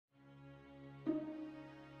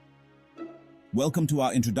Welcome to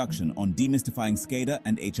our introduction on demystifying SCADA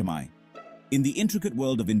and HMI. In the intricate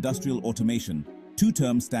world of industrial automation, two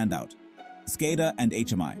terms stand out: SCADA and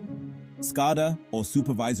HMI. SCADA, or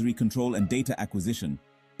Supervisory Control and Data Acquisition,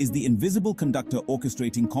 is the invisible conductor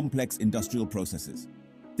orchestrating complex industrial processes.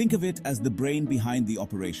 Think of it as the brain behind the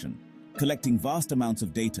operation, collecting vast amounts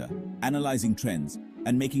of data, analyzing trends,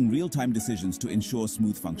 and making real-time decisions to ensure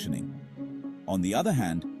smooth functioning. On the other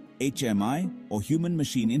hand, HMI, or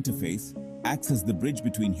Human-Machine Interface, acts as the bridge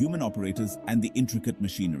between human operators and the intricate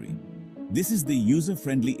machinery. This is the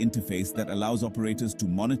user-friendly interface that allows operators to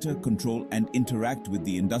monitor, control, and interact with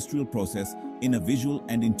the industrial process in a visual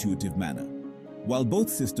and intuitive manner. While both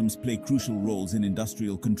systems play crucial roles in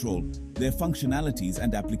industrial control, their functionalities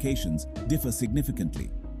and applications differ significantly.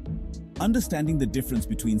 Understanding the difference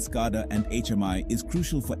between SCADA and HMI is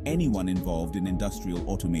crucial for anyone involved in industrial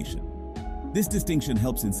automation. This distinction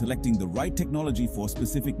helps in selecting the right technology for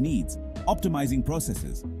specific needs, optimizing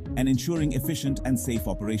processes, and ensuring efficient and safe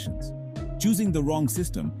operations. Choosing the wrong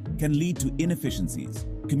system can lead to inefficiencies,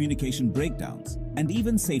 communication breakdowns, and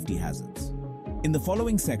even safety hazards. In the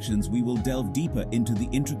following sections, we will delve deeper into the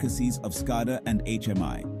intricacies of SCADA and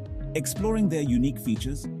HMI, exploring their unique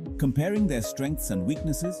features, comparing their strengths and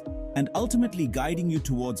weaknesses, and ultimately guiding you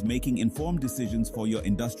towards making informed decisions for your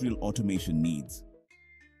industrial automation needs.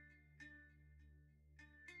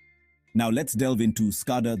 Now let's delve into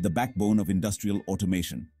SCADA, the backbone of industrial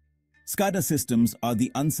automation. SCADA systems are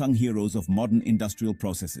the unsung heroes of modern industrial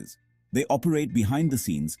processes. They operate behind the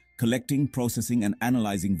scenes, collecting, processing, and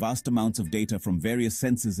analyzing vast amounts of data from various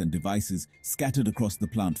sensors and devices scattered across the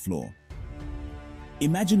plant floor.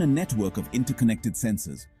 Imagine a network of interconnected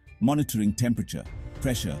sensors, monitoring temperature,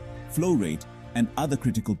 pressure, flow rate, and other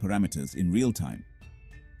critical parameters in real time.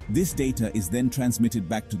 This data is then transmitted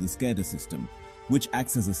back to the SCADA system, which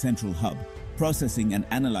acts as a central hub, processing and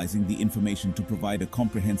analyzing the information to provide a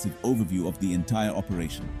comprehensive overview of the entire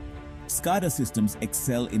operation. SCADA systems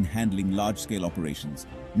excel in handling large-scale operations,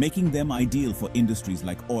 making them ideal for industries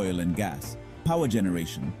like oil and gas, power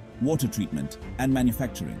generation, water treatment, and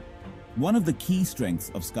manufacturing. One of the key strengths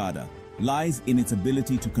of SCADA lies in its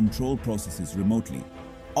ability to control processes remotely.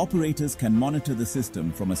 Operators can monitor the system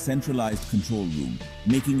from a centralized control room,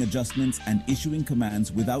 making adjustments and issuing commands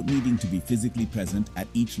without needing to be physically present at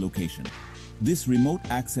each location. This remote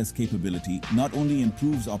access capability not only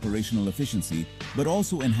improves operational efficiency, but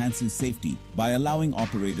also enhances safety by allowing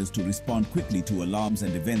operators to respond quickly to alarms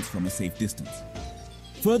and events from a safe distance.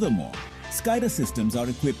 Furthermore, SCADA systems are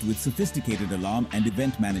equipped with sophisticated alarm and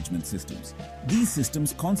event management systems. These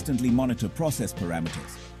systems constantly monitor process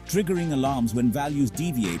parameters, triggering alarms when values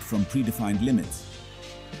deviate from predefined limits.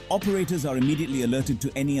 Operators are immediately alerted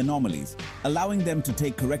to any anomalies, allowing them to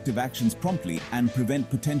take corrective actions promptly and prevent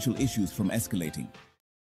potential issues from escalating.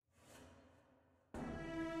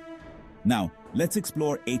 Now, let's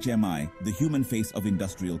explore HMI, the human face of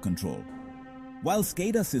industrial control. While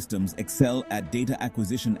SCADA systems excel at data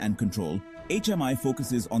acquisition and control, HMI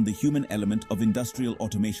focuses on the human element of industrial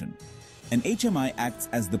automation. And HMI acts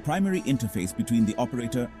as the primary interface between the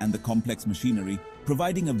operator and the complex machinery,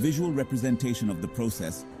 providing a visual representation of the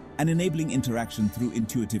process and enabling interaction through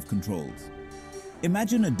intuitive controls.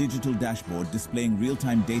 Imagine a digital dashboard displaying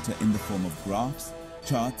real-time data in the form of graphs,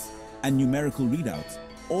 charts, and numerical readouts,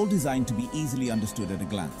 all designed to be easily understood at a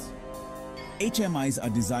glance. HMIs are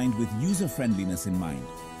designed with user-friendliness in mind,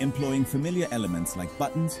 employing familiar elements like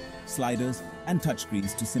buttons, sliders, and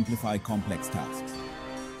touchscreens to simplify complex tasks.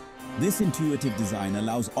 This intuitive design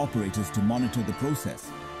allows operators to monitor the process,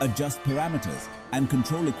 adjust parameters, and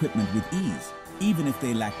control equipment with ease, even if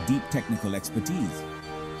they lack deep technical expertise.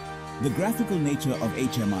 The graphical nature of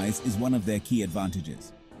HMIs is one of their key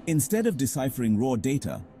advantages. Instead of deciphering raw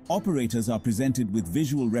data, operators are presented with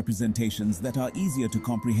visual representations that are easier to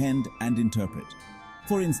comprehend and interpret.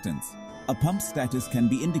 For instance, a pump status can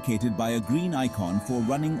be indicated by a green icon for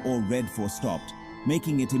running or red for stopped,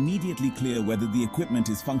 making it immediately clear whether the equipment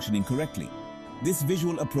is functioning correctly. This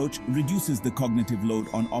visual approach reduces the cognitive load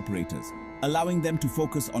on operators, allowing them to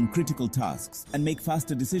focus on critical tasks and make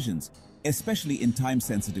faster decisions, especially in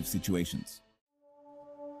time-sensitive situations.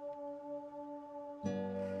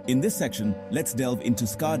 In this section, let's delve into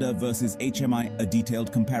SCADA versus HMI, a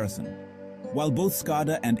detailed comparison. While both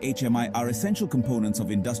SCADA and HMI are essential components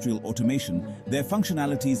of industrial automation, their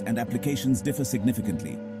functionalities and applications differ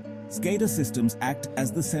significantly. SCADA systems act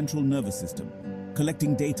as the central nervous system,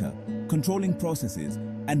 collecting data, controlling processes,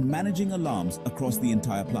 and managing alarms across the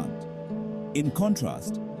entire plant. In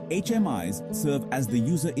contrast, HMIs serve as the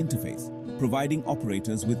user interface, providing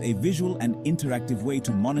operators with a visual and interactive way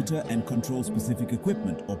to monitor and control specific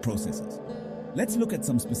equipment or processes. Let's look at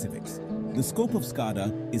some specifics. The scope of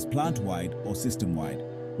SCADA is plant-wide or system-wide,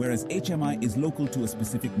 whereas HMI is local to a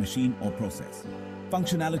specific machine or process.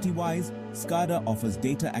 Functionality-wise, SCADA offers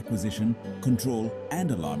data acquisition, control,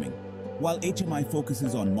 and alarming, while HMI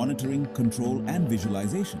focuses on monitoring, control, and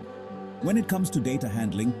visualization. When it comes to data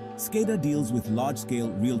handling, SCADA deals with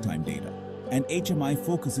large-scale real-time data, and HMI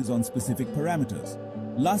focuses on specific parameters.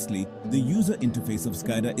 Lastly, the user interface of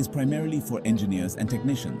SCADA is primarily for engineers and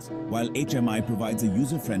technicians, while HMI provides a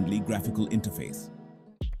user-friendly graphical interface.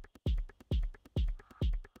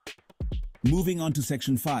 Moving on to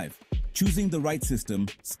Section 5, choosing the right system,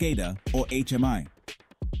 SCADA or HMI.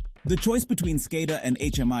 The choice between SCADA and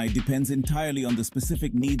HMI depends entirely on the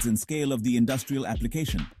specific needs and scale of the industrial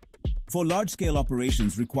application. For large-scale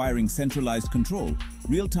operations requiring centralized control,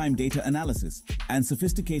 real-time data analysis, and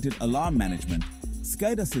sophisticated alarm management,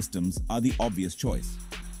 SCADA systems are the obvious choice.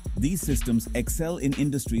 These systems excel in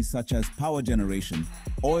industries such as power generation,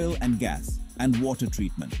 oil and gas, and water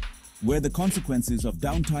treatment, where the consequences of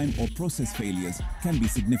downtime or process failures can be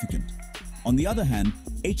significant. On the other hand,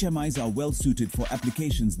 HMIs are well suited for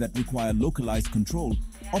applications that require localized control,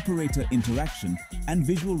 operator interaction, and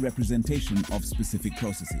visual representation of specific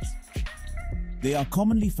processes. They are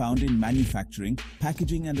commonly found in manufacturing,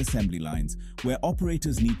 packaging, and assembly lines, where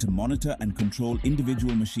operators need to monitor and control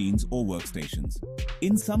individual machines or workstations.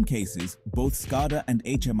 In some cases, both SCADA and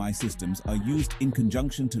HMI systems are used in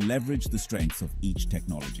conjunction to leverage the strengths of each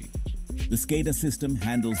technology. The SCADA system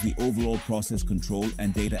handles the overall process control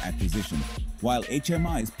and data acquisition, while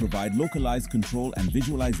HMIs provide localized control and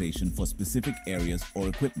visualization for specific areas or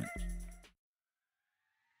equipment.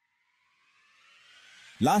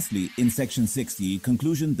 Lastly, in Section 60,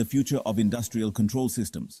 conclusion, the future of industrial control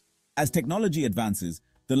systems. As technology advances,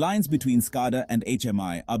 the lines between SCADA and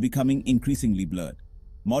HMI are becoming increasingly blurred.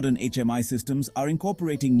 Modern HMI systems are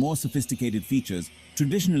incorporating more sophisticated features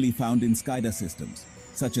traditionally found in SCADA systems,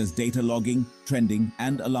 such as data logging, trending,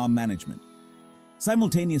 and alarm management.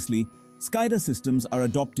 Simultaneously, SCADA systems are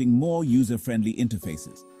adopting more user-friendly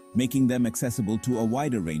interfaces, making them accessible to a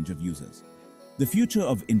wider range of users. The future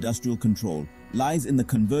of industrial control lies in the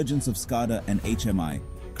convergence of SCADA and HMI,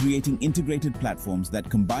 creating integrated platforms that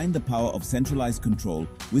combine the power of centralized control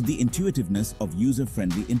with the intuitiveness of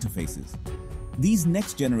user-friendly interfaces. These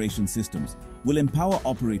next-generation systems will empower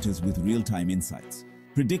operators with real-time insights,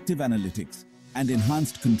 predictive analytics, and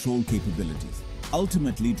enhanced control capabilities,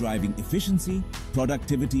 ultimately driving efficiency,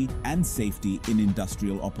 productivity, and safety in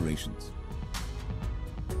industrial operations.